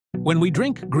When we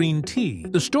drink green tea,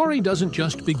 the story doesn't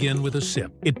just begin with a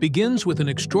sip. It begins with an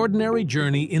extraordinary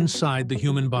journey inside the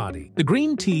human body. The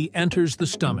green tea enters the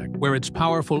stomach, where its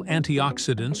powerful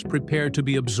antioxidants prepare to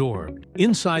be absorbed.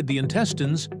 Inside the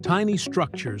intestines, tiny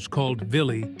structures called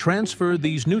villi transfer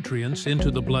these nutrients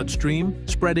into the bloodstream,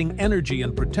 spreading energy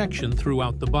and protection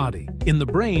throughout the body. In the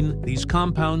brain, these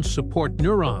compounds support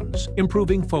neurons,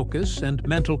 improving focus and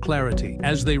mental clarity.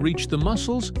 As they reach the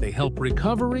muscles, they help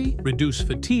recovery, reduce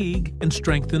fatigue, and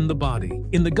strengthen the body.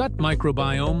 In the gut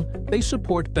microbiome, they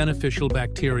support beneficial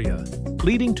bacteria,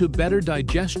 leading to better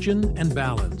digestion and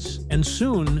balance. And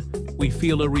soon, we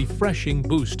feel a refreshing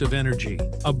boost of energy,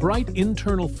 a bright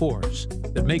internal force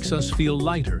that makes us feel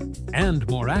lighter and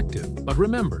more active. But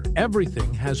remember,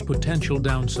 everything has potential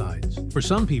downsides. For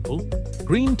some people,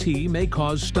 green tea may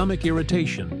cause stomach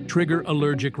irritation, trigger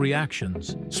allergic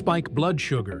reactions, spike blood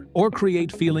sugar, or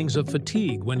create feelings of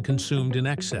fatigue when consumed in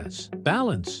excess.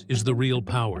 Balance is the real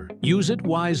power. Use it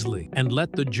wisely and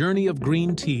let the journey of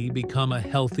green tea become a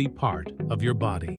healthy part of your body.